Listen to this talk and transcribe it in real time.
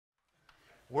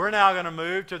We're now going to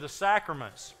move to the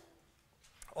sacraments,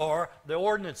 or the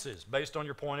ordinances, based on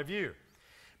your point of view.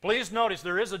 Please notice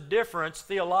there is a difference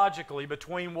theologically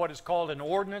between what is called an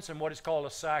ordinance and what is called a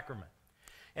sacrament.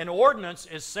 An ordinance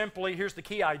is simply, here's the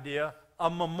key idea, a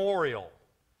memorial.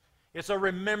 It's a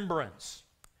remembrance.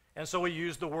 And so we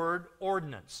use the word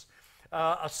ordinance.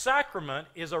 A sacrament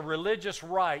is a religious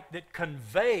rite that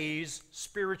conveys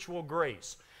spiritual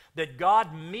grace, that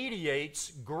God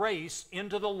mediates grace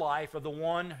into the life of the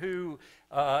one who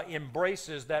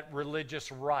embraces that religious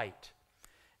rite.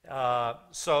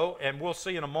 And we'll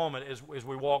see in a moment as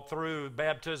we walk through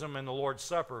baptism and the Lord's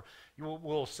Supper,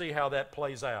 we'll see how that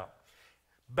plays out.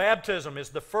 Baptism is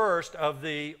the first of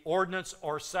the ordinance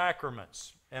or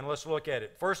sacraments, and let's look at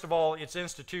it. First of all, its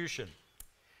institution.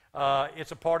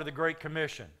 It's a part of the Great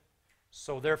Commission,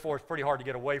 so therefore it's pretty hard to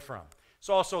get away from. It's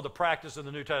also the practice of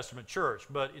the New Testament church,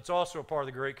 but it's also a part of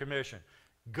the Great Commission.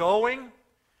 Going,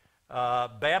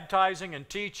 baptizing, and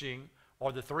teaching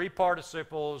are the three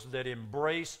participles that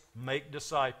embrace make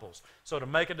disciples. So to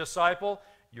make a disciple,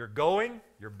 you're going,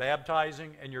 you're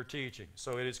baptizing, and you're teaching.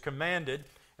 So it is commanded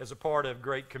as a part of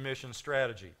Great Commission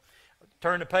strategy.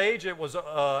 Turn the page. It was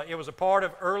a part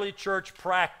of early church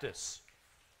practice.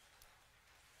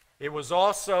 It was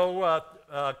also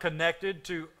connected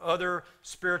to other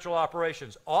spiritual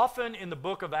operations. Often in the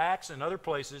book of Acts and other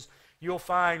places, you'll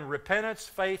find repentance,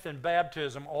 faith, and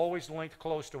baptism always linked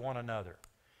close to one another.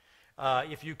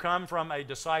 If you come from a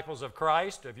Disciples of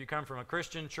Christ, if you come from a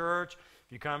Christian church,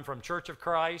 if you come from Church of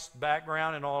Christ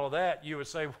background and all of that, you would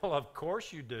say, well, of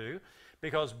course you do,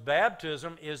 because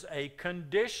baptism is a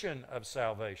condition of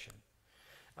salvation.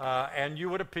 And you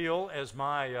would appeal, as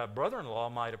my brother-in-law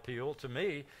might appeal to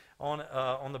me,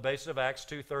 on the basis of Acts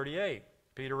 2:38.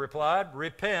 Peter replied,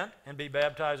 repent and be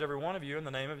baptized every one of you in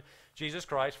the name of Jesus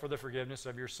Christ for the forgiveness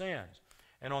of your sins.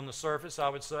 And on the surface, I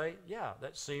would say, yeah,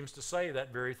 that seems to say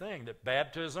that very thing, that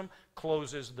baptism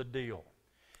closes the deal.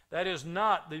 That is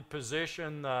not the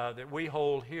position that we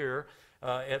hold here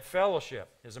at Fellowship.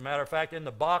 As a matter of fact, in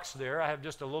the box there, I have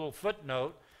just a little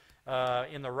footnote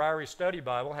in the Ryrie Study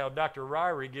Bible, how Dr.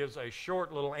 Ryrie gives a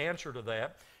short little answer to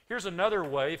that. Here's another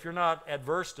way, if you're not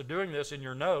adverse to doing this in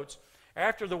your notes.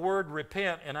 After the word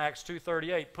repent in Acts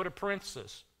 2:38, put a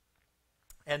parenthesis.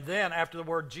 And then after the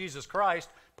word Jesus Christ,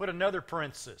 put another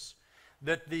parenthesis.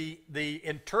 That the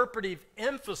interpretive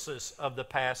emphasis of the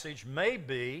passage may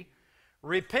be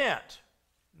repent.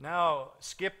 Now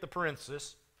skip the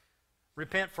parenthesis.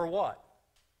 Repent for what?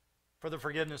 For the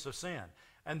forgiveness of sin.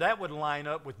 And that would line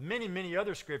up with many, many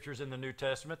other scriptures in the New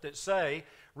Testament that say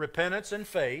repentance and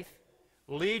faith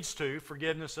leads to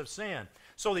forgiveness of sin.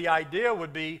 So the idea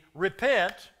would be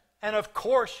repent, and of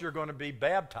course you're going to be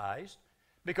baptized,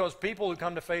 because people who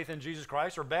come to faith in Jesus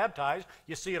Christ are baptized.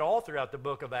 You see it all throughout the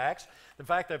book of Acts. The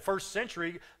fact that first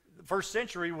century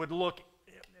would look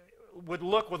with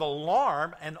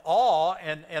alarm and awe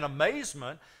and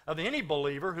amazement of any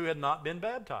believer who had not been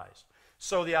baptized.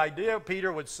 So the idea,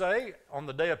 Peter would say on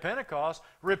the day of Pentecost,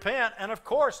 repent, and of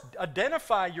course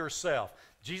identify yourself.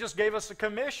 Jesus gave us a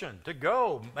commission to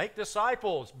go, make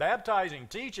disciples, baptizing,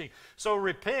 teaching. So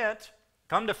repent,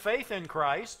 come to faith in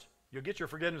Christ. You'll get your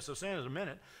forgiveness of sin in a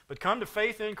minute. But come to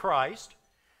faith in Christ,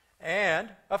 and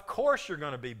of course you're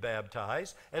going to be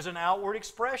baptized as an outward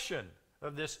expression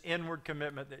of this inward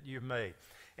commitment that you've made.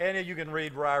 And you can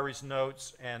read Ryrie's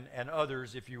notes and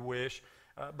others if you wish,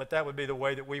 but that would be the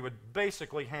way that we would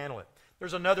basically handle it.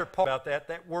 There's another part about that.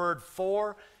 That word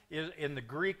for in the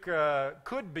Greek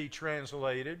could be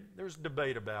translated, there's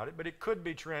debate about it, but it could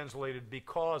be translated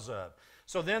because of.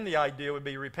 So then the idea would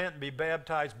be repent and be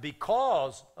baptized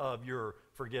because of your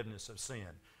forgiveness of sin,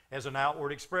 as an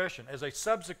outward expression, as a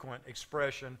subsequent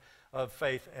expression of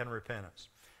faith and repentance.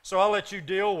 So I'll let you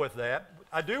deal with that.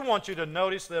 I do want you to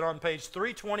notice that on page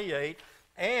 328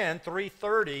 and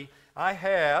 330, I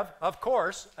have, of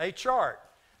course, a chart,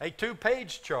 a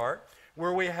 2-page chart,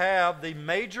 where we have the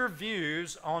major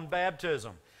views on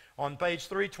baptism. On page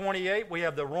 328, we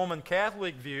have the Roman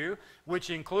Catholic view, which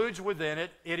includes within it,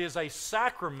 it is a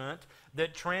sacrament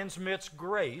that transmits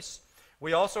grace.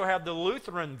 We also have the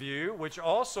Lutheran view, which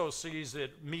also sees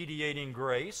it mediating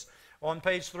grace. On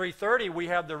page 330, we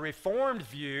have the Reformed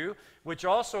view, which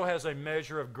also has a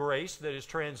measure of grace that is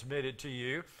transmitted to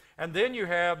you. And then you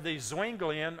have the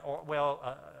Zwinglian,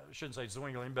 I shouldn't say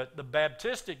Zwinglian, but the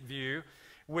Baptistic view,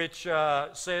 which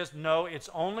says, no, it's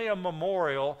only a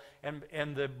memorial,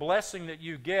 and the blessing that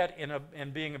you get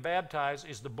in being baptized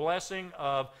is the blessing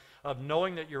of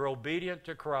knowing that you're obedient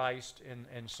to Christ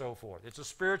and so forth. It's a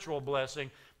spiritual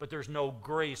blessing, but there's no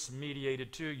grace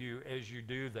mediated to you as you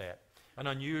do that. An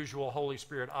unusual Holy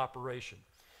Spirit operation.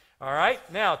 All right,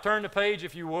 now turn the page,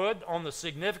 if you would, on the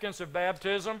significance of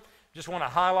baptism. Just want to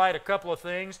highlight a couple of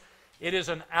things. It is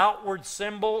an outward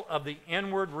symbol of the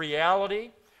inward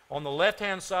reality. On the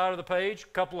left-hand side of the page, a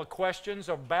couple of questions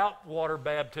about water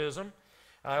baptism.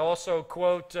 I also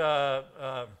quote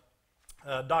Dr.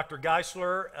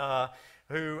 Geisler,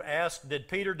 who asked, did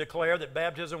Peter declare that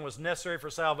baptism was necessary for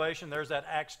salvation? There's that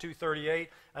Acts 2:38,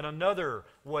 and another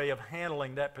way of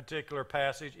handling that particular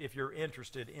passage if you're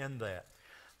interested in that.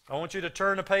 I want you to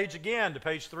turn the page again to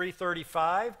page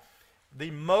 335. The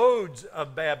modes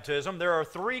of baptism. There are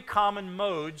three common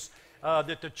modes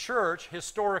that the church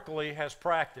historically has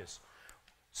practiced.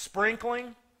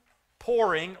 Sprinkling,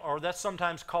 pouring, or that's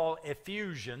sometimes called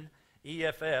effusion,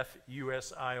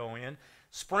 E-F-F-U-S-I-O-N.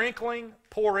 Sprinkling,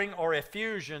 pouring, or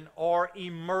effusion, or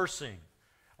immersing,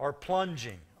 or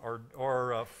plunging,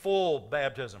 or full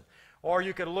baptism. Or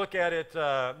you could look at it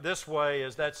this way,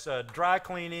 as that's dry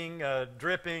cleaning,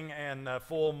 dripping, and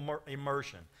full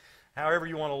immersion. However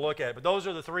you want to look at it. But those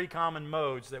are the three common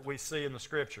modes that we see in the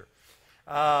Scripture.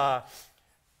 As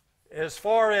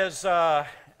far as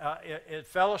at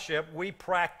fellowship, we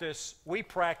practice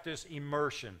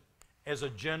immersion as a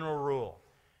general rule.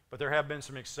 But there have been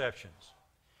some exceptions.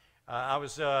 I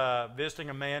was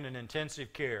visiting a man in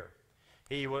intensive care.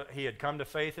 He had come to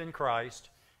faith in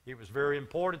Christ. It was very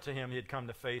important to him he had come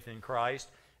to faith in Christ.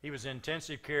 He was in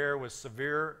intensive care with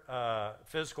severe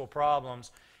physical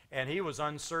problems, and he was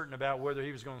uncertain about whether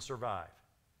he was going to survive.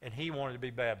 And he wanted to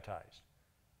be baptized.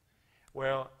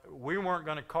 Well, we weren't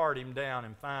going to cart him down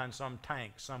and find some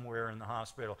tank somewhere in the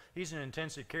hospital. He's in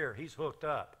intensive care. He's hooked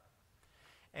up.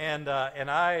 And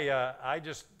I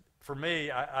just, for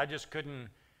me, I just couldn't,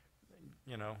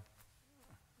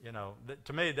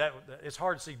 to me, it's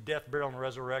hard to see death, burial, and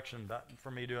resurrection for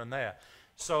me doing that.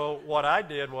 So what I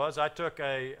did was I took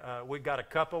we got a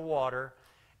cup of water,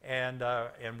 and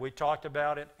we talked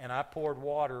about it, and I poured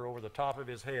water over the top of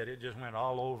his head. It just went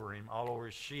all over him, all over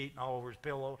his sheet, and all over his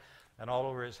pillow, and all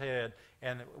over his head.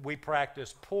 And we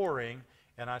practiced pouring,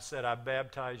 and I said, I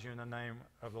baptize you in the name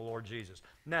of the Lord Jesus.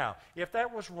 Now, if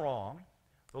that was wrong,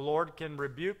 the Lord can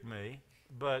rebuke me,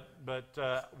 but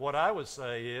what I would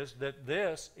say is that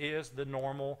this is the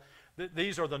normal,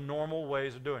 these are the normal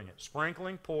ways of doing it.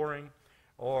 Sprinkling, pouring,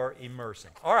 or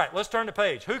immersing. All right, let's turn the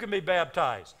page. Who can be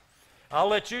baptized? I'll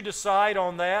let you decide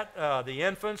on that. The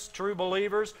infants, true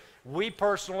believers. We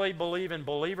personally believe in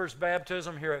believers'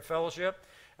 baptism here at Fellowship.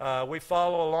 We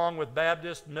follow along with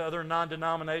Baptists and other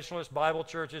non-denominationalist Bible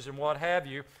churches and what have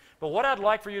you. But what I'd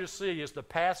like for you to see is the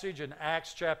passage in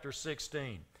Acts chapter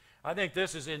 16. I think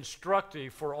this is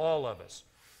instructive for all of us.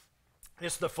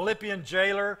 It's the Philippian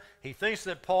jailer. He thinks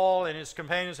that Paul and his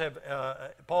companions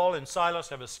Paul and Silas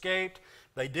have escaped.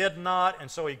 They did not, and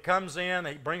so he comes in,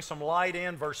 he brings some light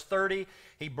in. Verse 30,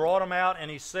 he brought them out, and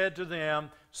he said to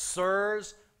them,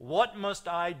 Sirs, what must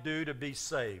I do to be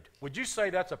saved? Would you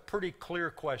say that's a pretty clear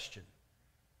question?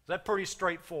 Is that pretty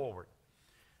straightforward?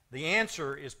 The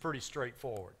answer is pretty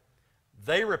straightforward.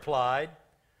 They replied,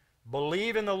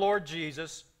 Believe in the Lord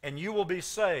Jesus, and you will be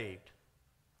saved,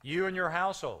 you and your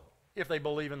household, if they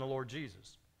believe in the Lord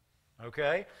Jesus.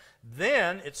 Okay?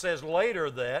 Then it says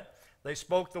later that they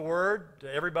spoke the word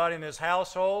to everybody in his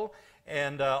household,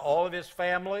 and all of his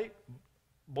family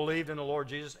believed in the Lord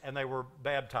Jesus, and they were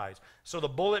baptized. So the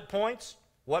bullet points,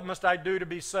 what must I do to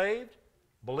be saved?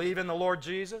 Believe in the Lord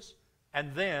Jesus,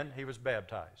 and then he was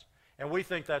baptized. And we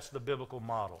think that's the biblical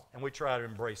model, and we try to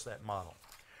embrace that model.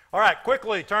 All right,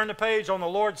 quickly turn the page on the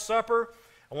Lord's Supper.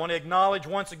 I want to acknowledge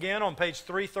once again on page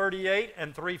 338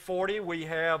 and 340 we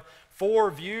have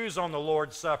 4 views on the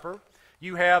Lord's Supper.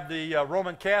 You have the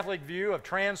Roman Catholic view of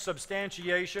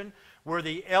transubstantiation, where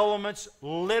the elements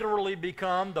literally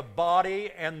become the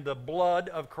body and the blood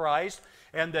of Christ,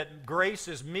 and that grace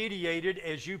is mediated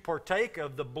as you partake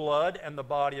of the blood and the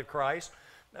body of Christ.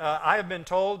 I have been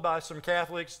told by some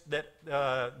Catholics that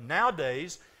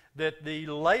nowadays that the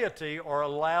laity are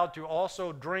allowed to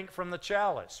also drink from the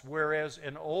chalice, whereas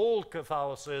in old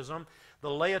Catholicism, the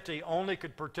laity only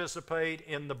could participate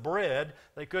in the bread.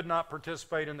 They could not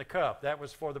participate in the cup. That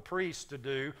was for the priests to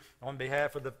do on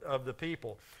behalf of the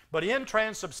people. But in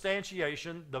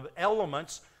transubstantiation, the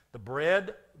elements, the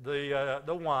bread, the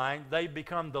wine, they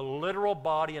become the literal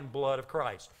body and blood of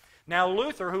Christ. Now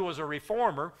Luther, who was a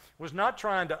reformer, was not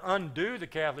trying to undo the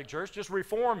Catholic Church, just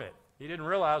reform it. He didn't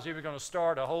realize he was going to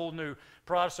start a whole new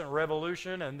Protestant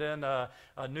revolution and then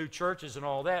new churches and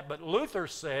all that. But Luther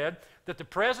said that the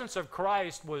presence of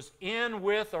Christ was in,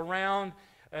 with, around,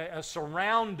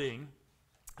 surrounding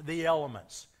the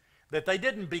elements. That they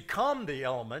didn't become the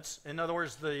elements. In other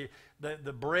words, the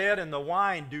bread and the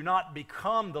wine do not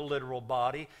become the literal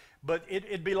body, But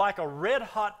it'd be like a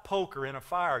red-hot poker in a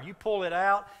fire. You pull it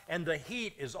out, and the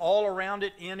heat is all around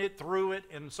it, in it, through it,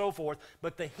 and so forth,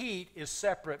 but the heat is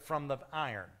separate from the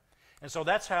iron. And so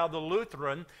that's how the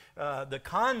Lutheran, the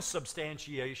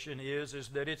consubstantiation is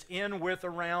that it's in, with,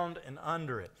 around, and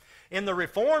under it. In the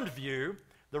Reformed view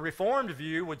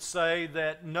would say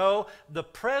that no, the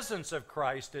presence of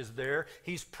Christ is there.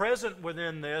 He's present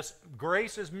within this.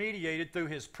 Grace is mediated through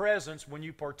His presence when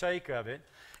you partake of it.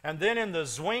 And then in the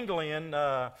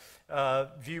Zwinglian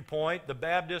viewpoint, the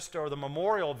Baptist or the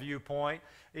memorial viewpoint,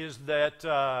 is that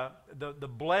the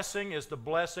blessing is the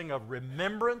blessing of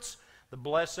remembrance, the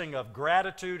blessing of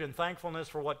gratitude and thankfulness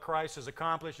for what Christ has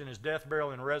accomplished in His death,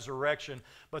 burial, and resurrection.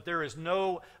 But there is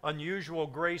no unusual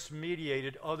grace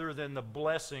mediated other than the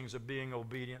blessings of being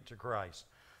obedient to Christ.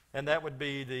 And that would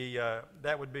be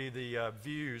the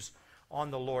views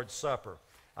on the Lord's Supper.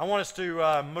 I want us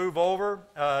to move over.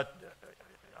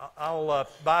 I'll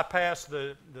bypass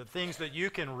the things that you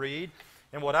can read.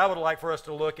 And what I would like for us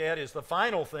to look at is the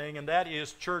final thing, and that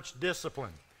is church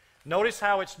discipline. Notice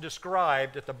how it's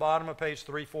described at the bottom of page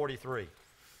 343.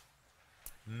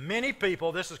 Many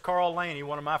people, this is Carl Laney,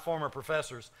 one of my former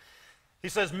professors, he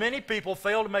says, many people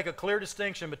fail to make a clear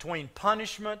distinction between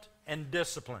punishment and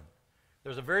discipline.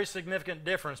 There's a very significant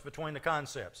difference between the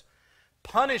concepts.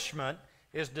 Punishment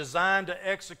is designed to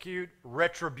execute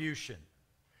retribution.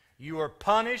 You are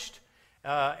punished,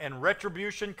 and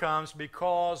retribution comes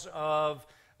because of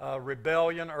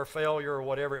rebellion or failure or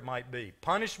whatever it might be.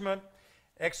 Punishment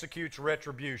executes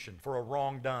retribution for a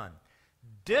wrong done.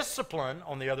 Discipline,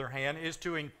 on the other hand, is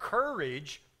to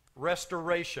encourage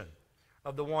restoration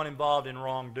of the one involved in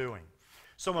wrongdoing.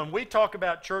 So when we talk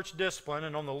about church discipline,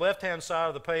 and on the left-hand side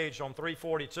of the page on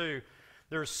 342,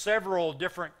 there's several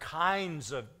different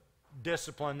kinds of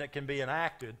discipline that can be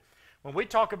enacted. When we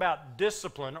talk about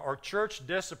discipline or church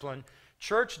discipline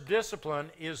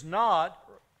is not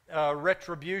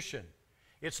retribution.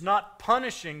 It's not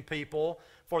punishing people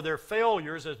for their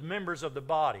failures as members of the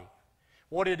body.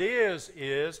 What it is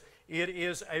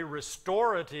a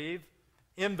restorative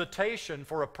invitation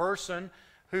for a person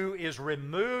who is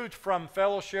removed from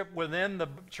fellowship within the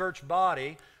church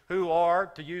body, who are,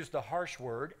 to use the harsh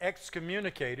word,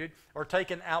 excommunicated or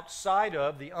taken outside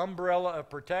of the umbrella of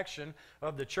protection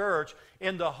of the church,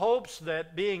 in the hopes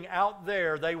that being out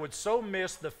there they would so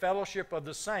miss the fellowship of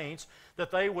the saints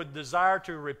that they would desire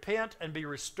to repent and be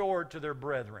restored to their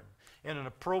brethren in an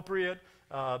appropriate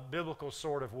biblical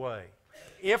sort of way.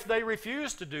 If they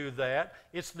refuse to do that,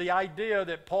 it's the idea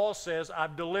that Paul says,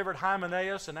 I've delivered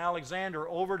Hymenaeus and Alexander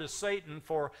over to Satan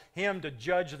for him to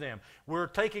judge them. We're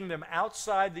taking them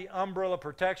outside the umbrella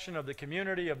protection of the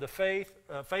community of the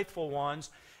faithful ones,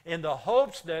 in the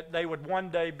hopes that they would one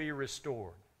day be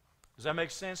restored. Does that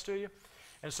make sense to you?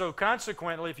 And so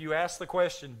consequently, if you ask the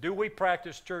question, do we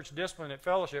practice church discipline at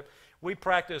fellowship? We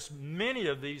practice many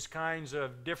of these kinds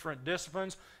of different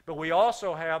disciplines, but we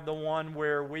also have the one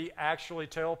where we actually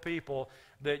tell people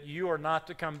that you are not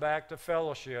to come back to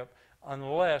fellowship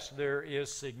unless there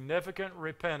is significant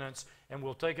repentance, and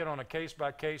we'll take it on a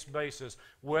case-by-case basis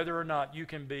whether or not you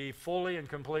can be fully and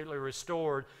completely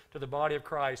restored to the body of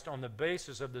Christ on the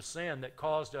basis of the sin that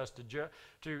caused us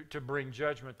to bring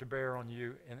judgment to bear on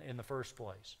you in the first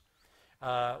place.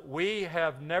 We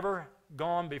have never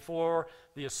gone before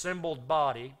the assembled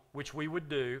body, which we would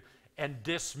do, and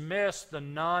dismiss the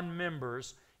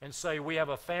non-members and say we have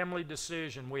a family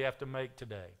decision we have to make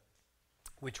today,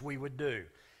 which we would do.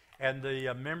 And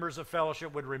the members of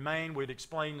fellowship would remain. We'd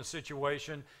explain the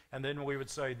situation, and then we would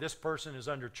say this person is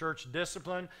under church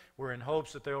discipline. We're in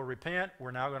hopes that they'll repent.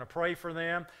 We're now going to pray for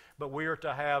them, but we are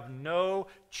to have no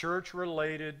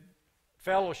church-related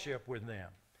fellowship with them.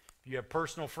 If you have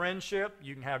personal friendship,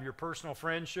 you can have your personal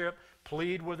friendship,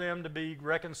 plead with them to be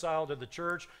reconciled to the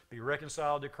church, be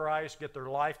reconciled to Christ, get their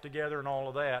life together and all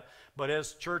of that. But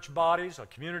as church bodies, a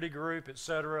community group,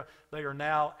 etc., they are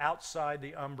now outside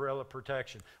the umbrella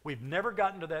protection. We've never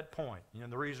gotten to that point.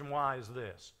 And the reason why is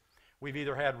this. We've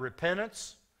either had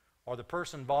repentance or the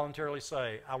person voluntarily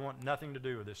say, I want nothing to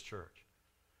do with this church.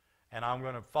 And I'm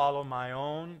going to follow my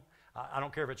own. I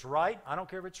don't care if it's right. I don't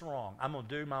care if it's wrong. I'm going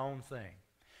to do my own thing.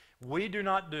 We do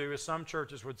not do, as some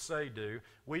churches would say do,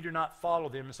 we do not follow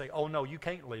them and say, oh no, you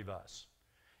can't leave us.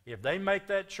 If they make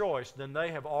that choice, then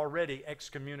they have already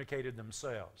excommunicated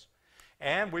themselves.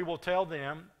 And we will tell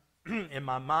them, in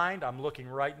my mind, I'm looking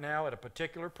right now at a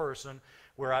particular person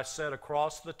where I said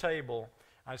across the table,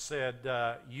 I said,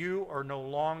 you are no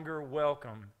longer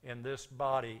welcome in this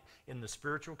body in the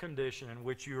spiritual condition in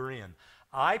which you are in.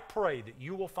 I pray that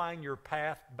you will find your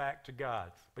path back to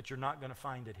God, but you're not going to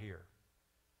find it here.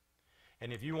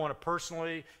 And if you want to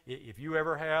personally, if you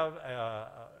ever have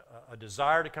a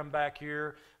desire to come back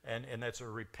here, and that's a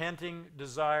repenting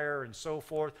desire and so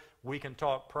forth, we can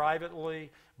talk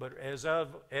privately. But as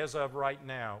of right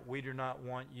now, we do not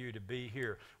want you to be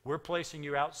here. We're placing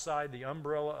you outside the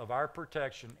umbrella of our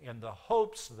protection in the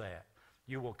hopes that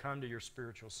you will come to your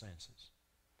spiritual senses.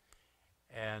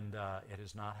 And it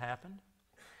has not happened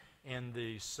in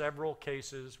the several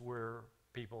cases where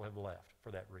people have left for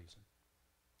that reason.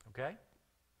 Okay?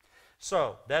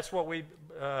 So, that's what we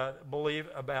believe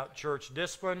about church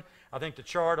discipline. I think the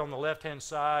chart on the left-hand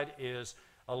side is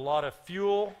a lot of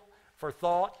fuel for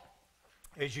thought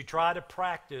as you try to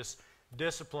practice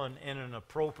discipline in an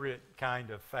appropriate kind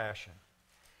of fashion.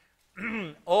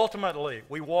 Ultimately,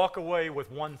 we walk away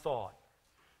with one thought.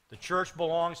 The church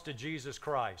belongs to Jesus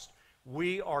Christ.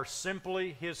 We are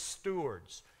simply His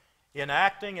stewards,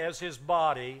 enacting as His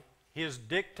body His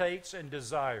dictates and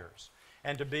desires,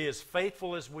 and to be as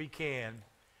faithful as we can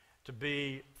to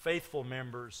be faithful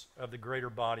members of the greater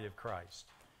body of Christ.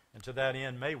 And to that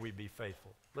end, may we be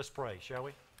faithful. Let's pray, shall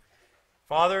we?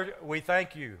 Father, we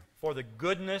thank you for the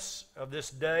goodness of this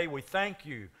day. We thank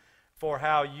you for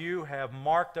how you have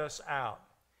marked us out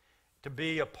to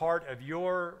be a part of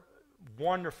your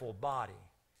wonderful body.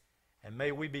 And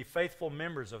may we be faithful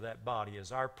members of that body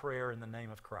is our prayer in the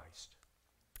name of Christ.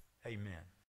 Amen.